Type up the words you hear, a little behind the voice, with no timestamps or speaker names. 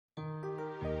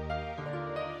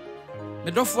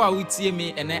Medofo a wotie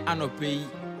me ene anope yi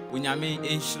onyame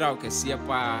enhyira okese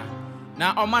pa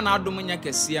na oma na adom nya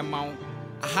kese ma wo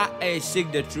aha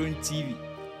Shake the Throne TV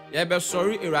ye be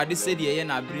sorry Erade said ye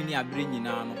na abiri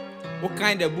nyina no wo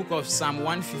kind the book of Psalm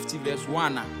 150 verse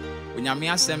 1 a onyame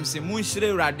asem se munhyire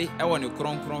Erade e wo ne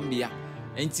kronkron bia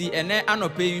enti ene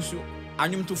anope yi so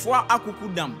anwumtofo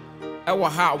akukudam e wo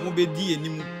ha wo bedi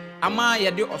enim ama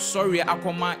ye de osori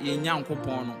akoma ye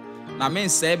nyankopon no na men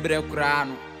se bre kura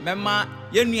no mema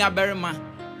yenu aberema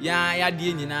ya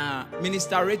de nyina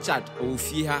Minister Richard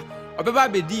ofie ha obeba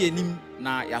bedi enim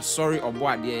na ya sorry obo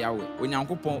ade yawe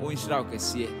onyankopon onhyira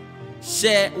okese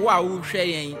share wa wo hwe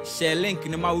yen share link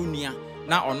ne ma wonua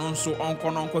na ono nso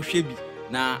onkono hwe bi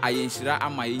na ayenhyira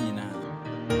ama ye nyina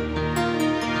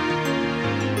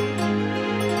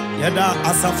yada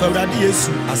asafa Awurade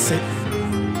Yesu ase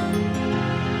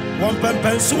won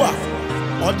pempenso a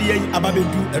ode yen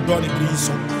ababedu edo ne bi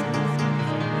so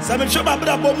same hweba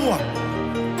bra bomu a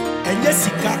enye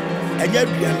sika enye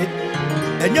aduane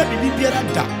enye bibi biara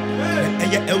da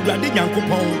enye Awurade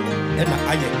Nyankopɔn na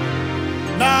aye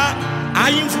na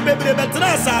ayimfu bebre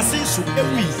betra asase so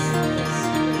ewi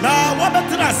na wo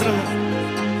betra asre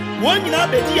won nyina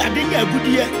bedi ade nya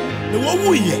agudie na wo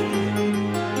wuye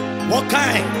wo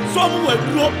kai so mu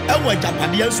waduro ewo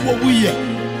japade nso wo wuye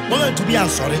wo to bi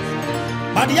ansore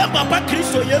bade ya papa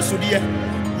Kristo Yesu die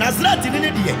Nazareth ni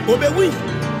ne die obewi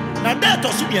na death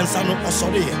oso biensa no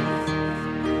osore ye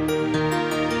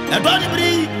edoni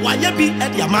bri waye bi e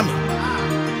dia mama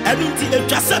enunti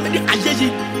etwase me de ayeyi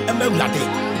e ma Awurade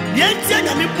ye ntia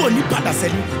nyame bo ni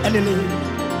padasani enene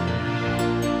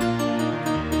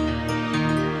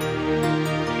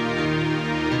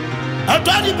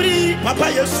edoni bri papa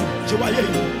Yesu jiwaye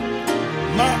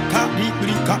ma ka di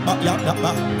bri ka ba ya da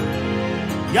ba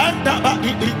yanda ba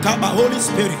di bri ka ba Holy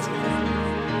Spirit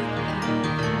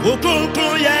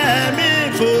Okunkun ye mi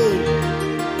fo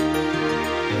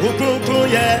Okunkun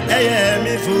ye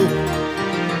mi fo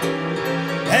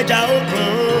Eja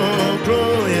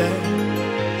okunkun ye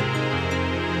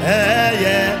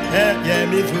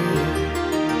mi fo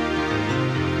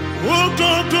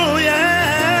Okunkun ye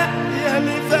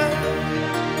mi fo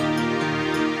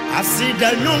Asida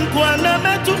nyunkwa na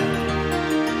metu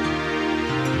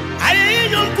Ayi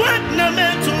nyunkwa na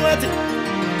metu ati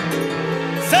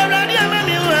Seradi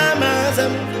amami wa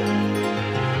mazam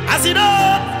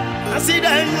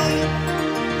Asida nyum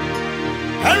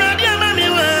Seradi amami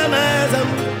wa mazam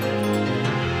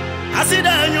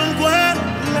Asida nyum kwa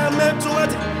na metu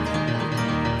ati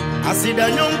Asida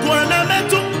nyum kwa na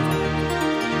metu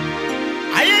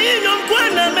Ayi nyum kwa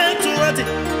na metu ati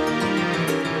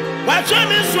Wacha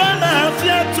mi swama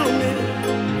afya tumi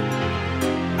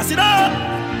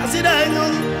Asida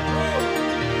nyum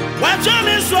Wacha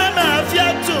mi swama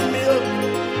afya tumi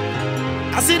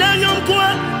Asida nyum kwa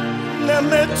na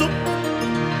metu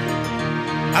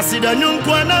Asida nyum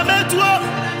kwa na metu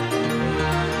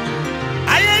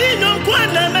Aye nyum kwa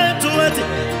na metu ati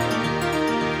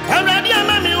Awurade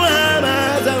amami wa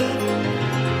mazam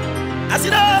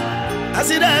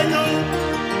Asida nyum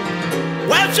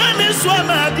Wacha mi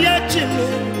swama afya chimi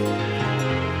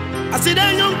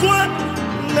Asida nyum kwa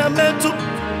na metu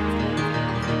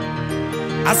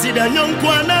Asida nyum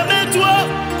kwa na metu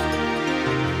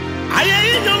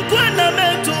Aye nyum kwa na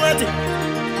metu ati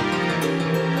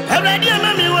Awurade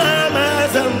amami wa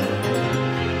mazam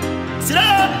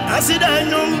Asida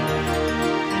nyum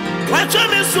Wacha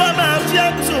mi swama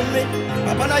afya tumi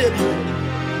Papa na yebi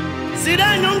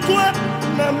Asida nyum kwa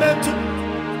na metu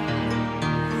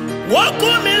Wako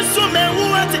mi sume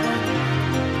uati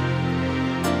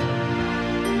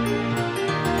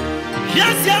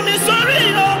Yes ya mi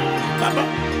sorry yo Papa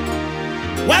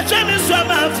Wacha mi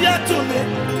swama afya tumi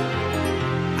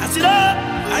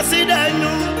Asida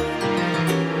nyum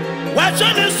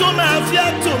Wacha mi swama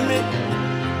afya tumi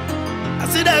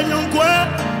Asida nyum kwa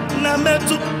na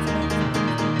metu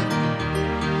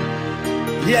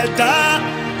Yeda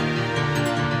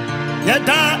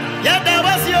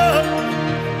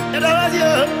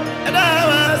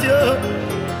was you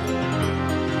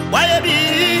Why be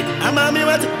amami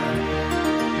what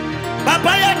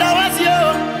Papa yeda was you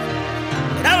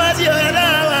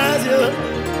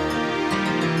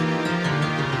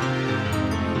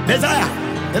Messiah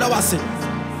yeda was it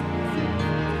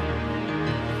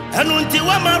Anunti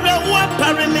wama rewa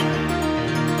parimi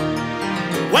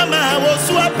Wama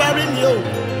wosu parimi yo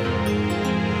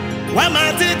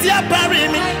Wama titi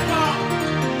parimi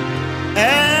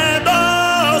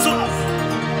Edozo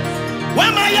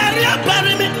Wama yari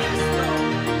parimi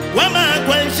Wama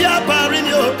kwenshi parimi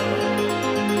yo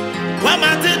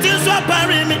Wama titi so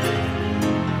parimi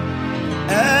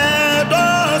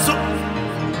Edozo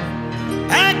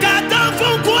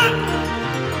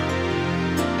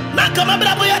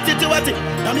wate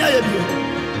nyame ayɛ bio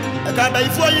ɛka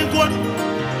abayifoɔ yi nkoa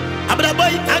abrabɔ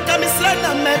yi anka mesrɛ na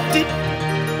mɛdi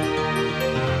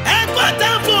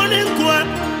ɛnkɔtamfoɔ ne nkoa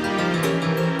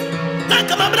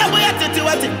anka mabrabɔ yɛ tete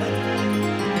wate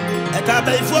ɛka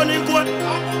abayifoɔ ne nkoa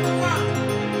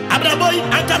abrabɔ yi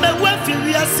anka mɛwu afi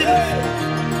wiase mu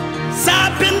saa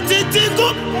pem titi gu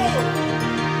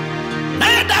na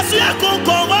yɛda so yɛ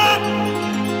konkɔwɔ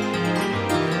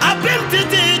apem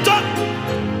titi tɔ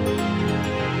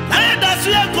na yɛda so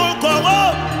yɛ konkɔwɔ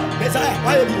Messiah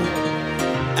wayɛ bio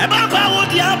ɛba ba wo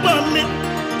di abɔ me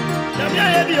nyame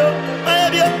ayɛ bio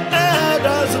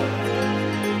ɛdɔso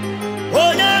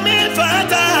onyame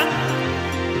fata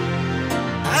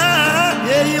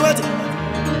yɛyi wate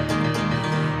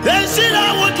ɛnhyira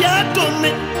wo di ato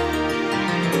me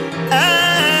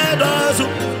ɛdɔso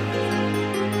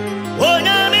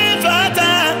onyame fata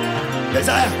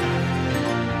Messiah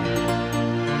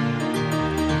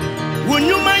wo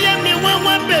nnwuma yɛ me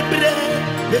wawa bebree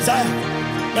Messiah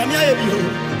nyame ayɛ bio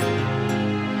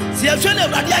si ɛhwɛ no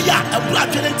awurade ayɛ a ɛboro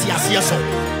atwe no nti aseɛ so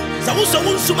sɛ wo sɛ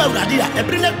wo nsum awurade a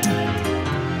ɛbere no atu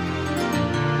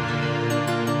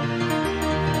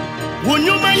wo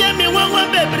nnwuma yɛ me wawa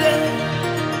bebree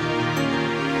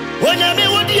onyame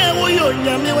wo deɛ woyɛ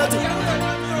onyame wate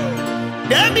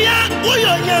daabia woyɛ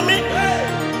onyame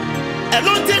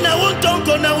ɛno nti na wo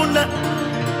ntɔnkɔ na wo na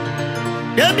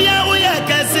daabia woyɛ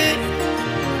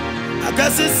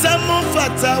akɛse sɛ mo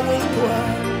fata wo nkoa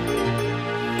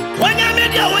onyame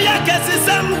deɛ woyɛ akɛse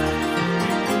sɛ mo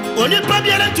onipa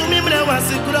biara tumi mmerɛ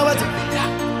wase kura wate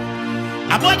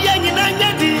abɔdeɛ nyina nyɛ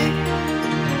di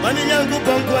ɔne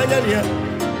nyankopɔn nko anyɛ nea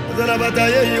ɔsɛna bata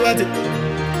yɛyi wate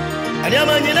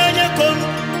aneama nyina nyɛ kom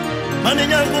ɔne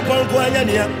nyankopɔn nko anyɛ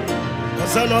nea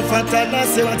ɔsɛna ɔfata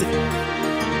n'ase wate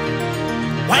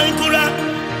wankura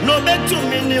na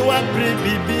ɔbɛtumi ne wabere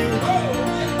bibi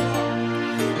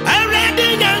awurade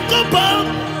nyankopɔn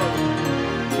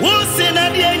wo se na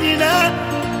deɛ nyinaa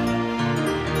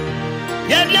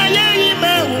yɛde ayɛyi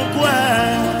ma wo nkoa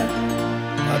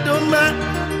ɔdoma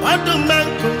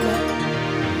nkoma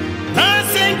na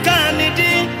senka ne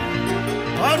din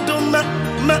ɔdoma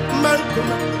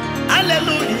nkoma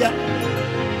Hallelujah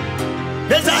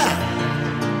Messiah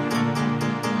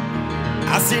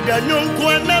asida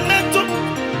nyonkoa na meto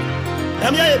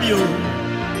nyame ayɛ bio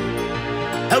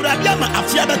awurade ama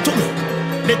afia bɛto me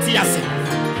meti ase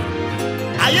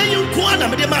ayɛyi nkoa na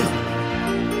mede ma no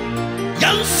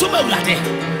yɛnsom awurade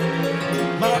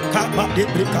makaba de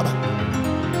brekaba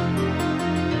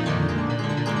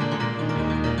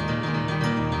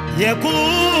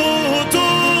yɛkutu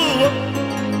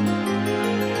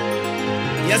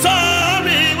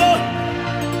yɛsɔrewo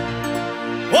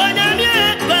onyame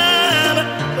baba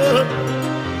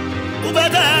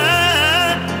ubada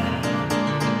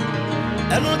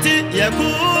ɛno nti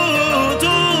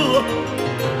yɛkutu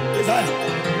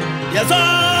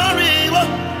yɛsɔrewo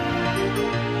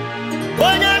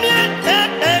onyame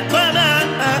baba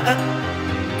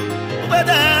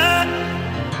ubada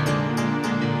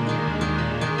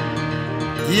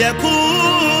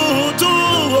yɛkutu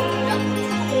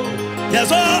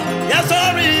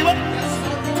yɛsɔrewo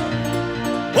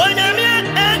onyame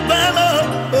baba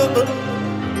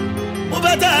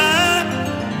ubada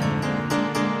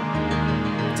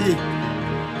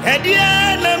ɛdeɛ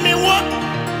na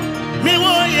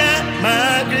mewɔ yɛ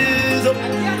magrizo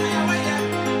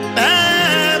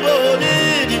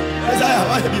ɛbonidi Messiah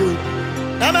wayɛ bio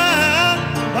nama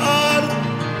ɔno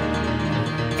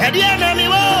ɛdeɛ na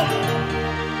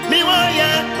mewɔ yɛ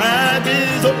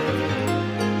magrizo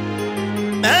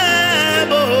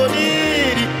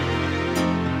ɛbonidi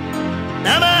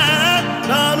nama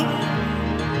ɔno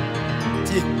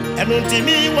ɛno nti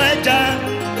mewɔ agya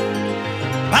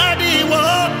Badi wo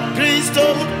Kristo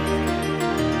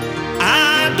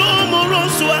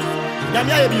Adomurosua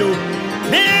Nyame ayɛ bio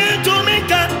Ni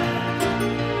tumika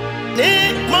Ni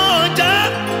moja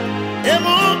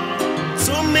Emu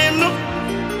Suminu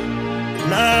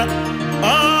Na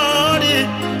Ori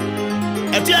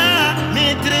Etia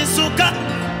Mitri suka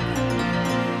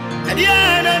Edia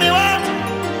na miwa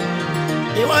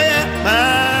Iwa ye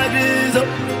Magizo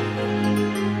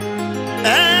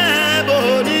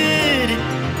Eboni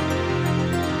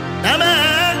Nama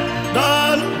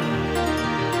don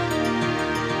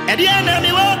Edia na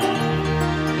miwa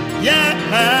Ya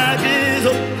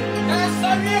magizo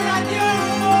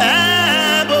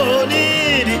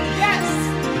Ebonidi Yes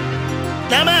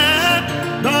Nama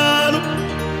don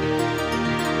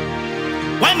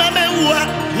Wama mewa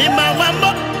Nima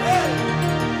wambo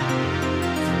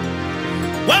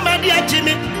Wama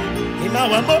diachimi Nima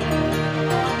wambo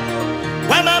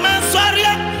Wama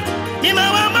maswaria Nima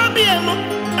wambo biemu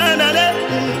Anale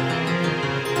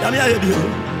Yami ayebi o.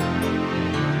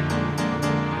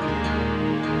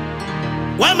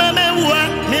 Wama me wa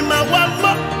mi ma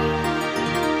wamo.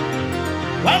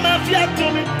 Wama fia to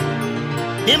me.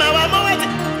 Mi ma wamo wati.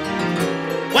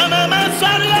 Wama ma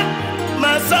sorry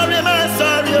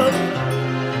o.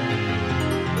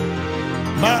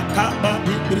 Ma ka ba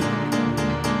bibiri.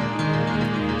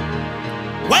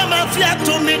 Wama fia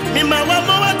to me. Mi ma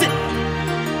wamo wati.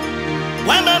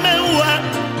 Wama me wa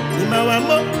mi ma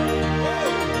wamo.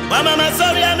 Wama ma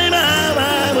sorry mi ma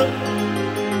wamo.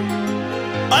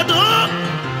 Ado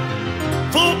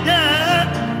fuya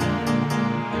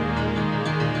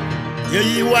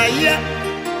yeyi waya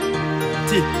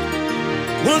ti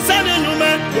wonsane nyuma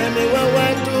yeme wawa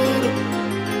duro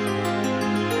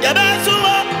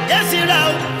yabesuwo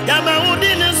yesirao yama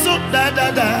udini su da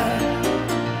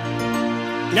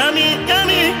yami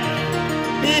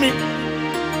mimi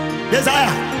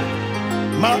desire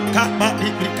makaba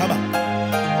ikaba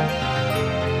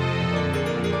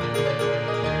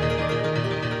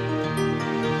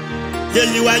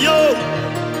yeyi wayo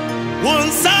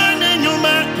wonsane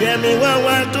nyuma yeme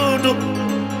wawa dudu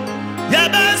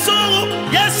yabesu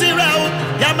yesirao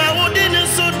yama udini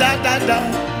su da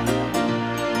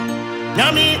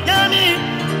yami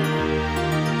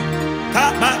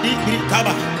kaba ikri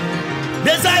kaba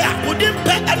desire udin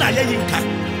pe ana yeyinka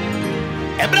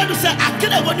ebra du se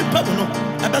akere woni pa mu no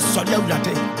ebe sori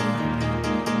awurate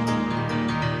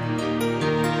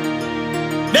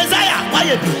desire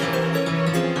waye bi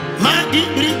ma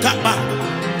ikri kaba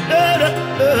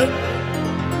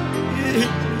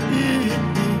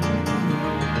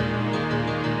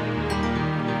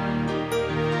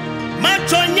ma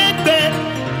chonyegbe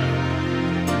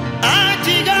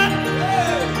ajiga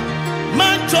ma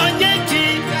chonyeji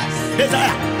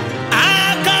desire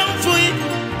akamfui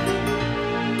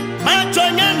ma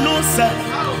chonye nusa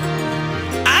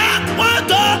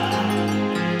akwato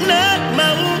na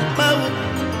mau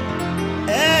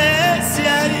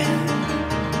siari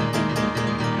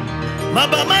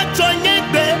Maba ma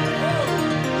chonyegbe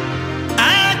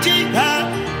ajiga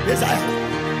desire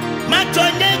ma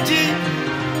chonyeji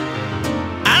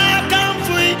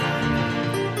akamfui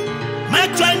ma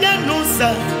chonye nusa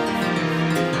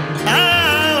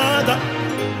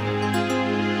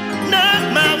na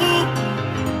mau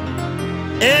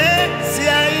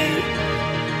siai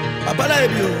papa la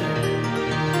ebi o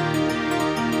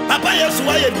papa yesu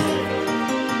wa ebi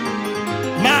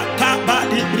ma ka ba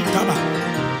di brikaba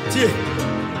tie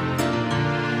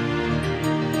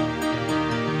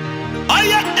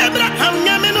oya Abraham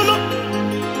nyame no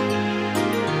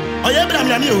oya Abraham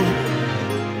nyame o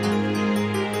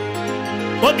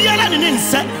obiara ni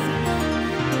nsa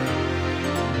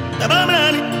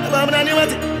abamrani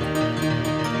wati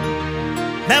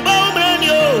abamrani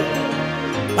o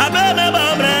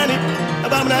abamrani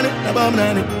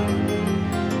abamrani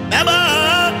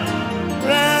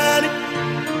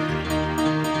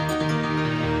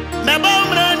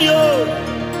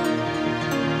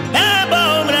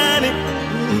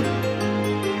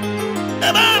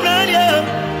o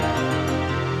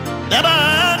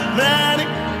abamrani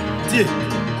tie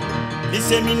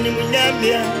bisemini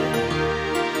munyamia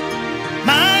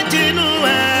Majinu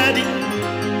adi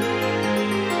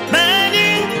mani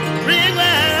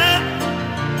ringwa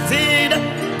sida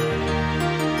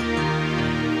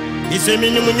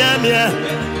isemini munyamia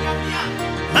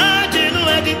majinu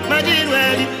adi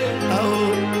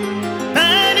oh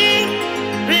mani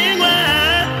ringwa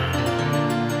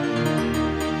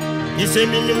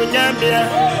isemini munyamia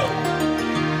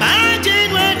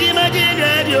majinu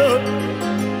adi oh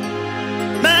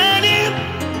mani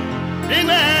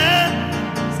ringwa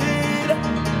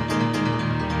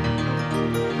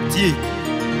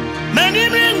Many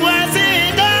bring was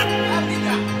it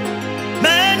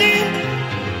many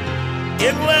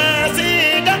it was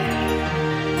it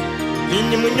in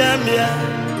the Munyamia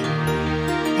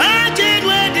Majin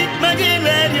wedding, Majin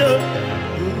radio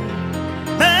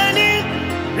many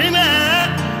bring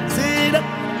was it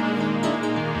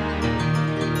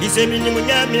he said in the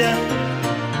Munyamia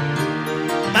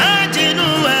Majin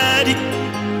wedding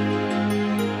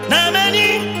now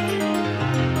many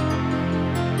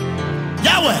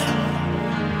Yahweh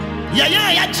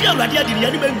ya chia radia di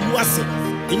yani be wuase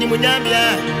ini munyamia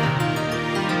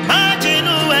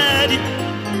majinu wadi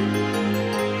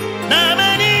na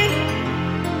mani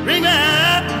ringa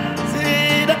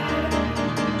sida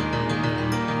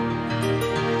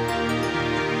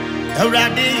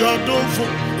Awurade yodunfu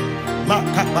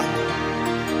makapa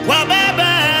wa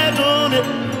baba dune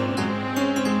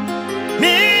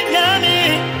mi nyami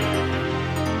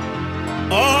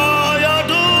oh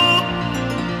yodu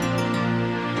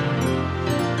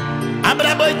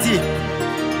Abrabo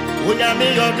Onyame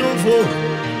yodunfo.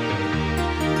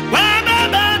 Baba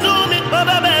do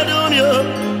me oh.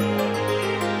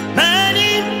 Nani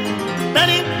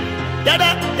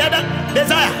yada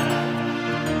desire.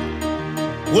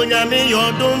 Onyame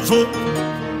yodunfo.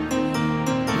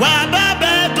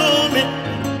 Baba do me.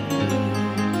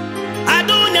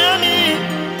 Adunyami.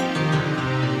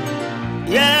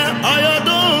 Yeah,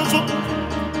 oyodunfo.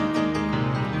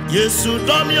 Yesu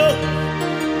domi oh.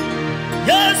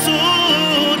 Yesu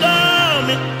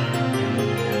domi.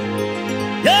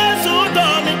 Yesu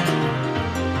domi.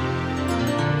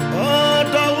 Oh,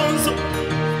 dawunso.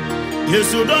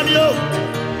 Yesu domi oh.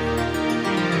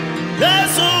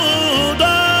 Yesu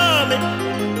domi.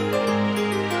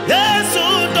 Yesu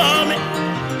domi.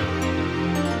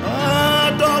 Oh,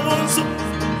 dawunso.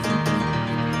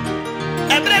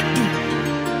 Ebredu.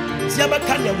 Siaba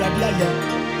kanya wadia ya.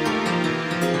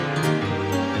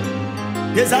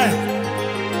 Desire.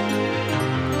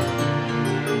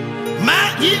 Ma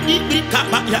yi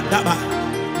kapa ya daba.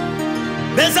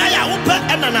 Desire upa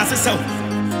enana sese.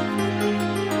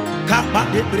 Kapa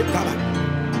de kapa.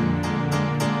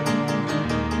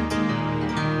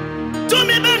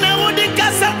 Tumi bena wodi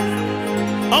kasa.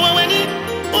 Oweni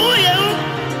uye u.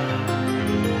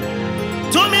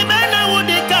 Tumi bena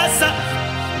wodi kasa.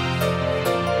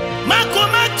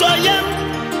 Makoma toyem.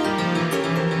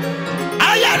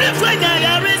 Ayare fwenya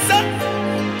ayare sa.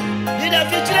 Ida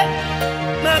fichire.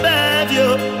 My baby,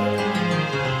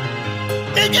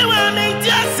 if you want me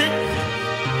just it,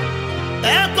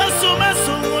 ever so much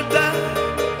soda.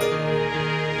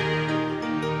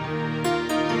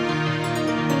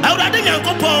 I would have done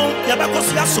go pon,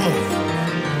 Yabacosia song.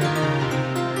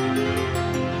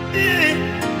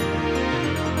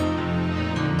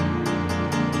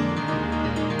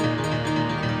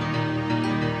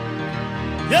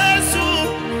 Yes,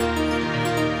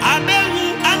 I know you,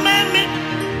 I mean.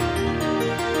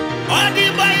 Odi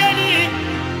bayani,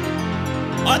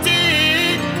 odi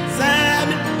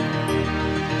zami.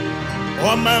 O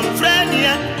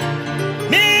manfrenia,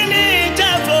 mini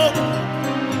jafo.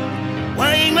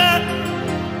 Waima,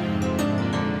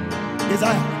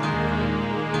 desire.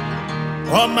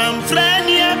 O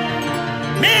manfrenia,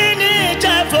 mini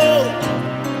jafo.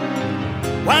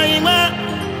 Waima,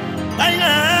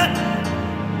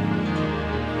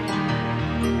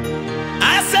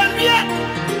 Asambia.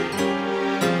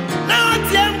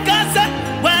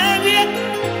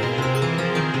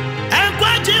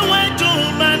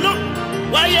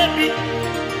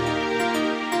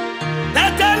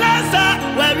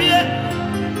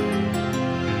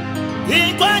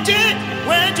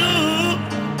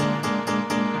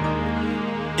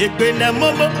 Ekbena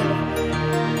momo,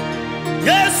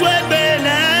 Yesu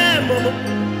ekbena momo,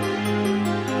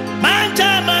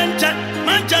 mancha,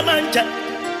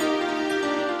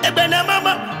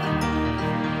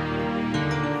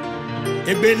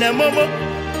 ekbena momo,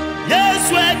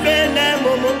 Yesu ekbena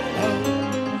momo,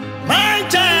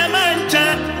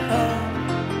 mancha,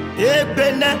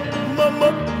 ekbena momo,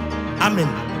 amen.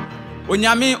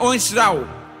 Onyame onhyira wo,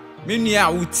 me nua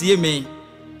wotie me.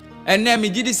 Ene me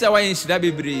gidi se wa yenhyira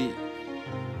bebre.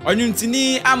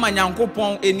 Onyuntini ama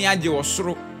Nyankopon eni age wo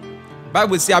soro.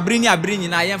 Bible si abiri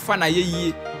nyina yemfa na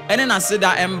yeyie. Ene na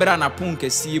seda embra na pon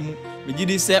kasie mu. Me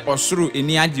gidi se osoro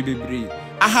eni age bebre.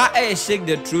 Aha Shake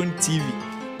the Throne TV.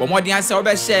 Bomodi ase wo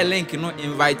be share link no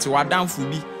invite wadamfo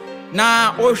bi.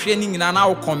 Na o hwe ni nyina na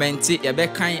wo comment ye be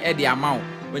kan e de ama wo.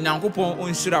 Onyankopon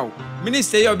onhyira wo.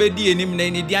 Minister ye obedi enim na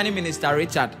ni dia ne Minister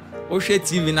Richard. O hwe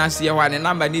TV na se ye wa ne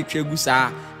number ni twegu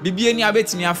saa. Bibie ni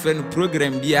abetimi afre no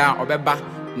program bia obeba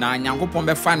na Nyankopon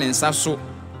be fa ne nsa so.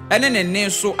 Ene ne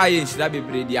so aye nhyira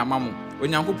bebre di ama mo.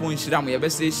 Onyankopon nhyira mo ye be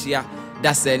se hia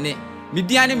da se ne. Me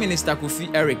dia ne Minister Kofi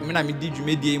Eric me na me di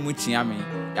dwumedie mu chia me.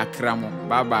 Yakra mo.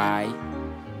 Bye bye.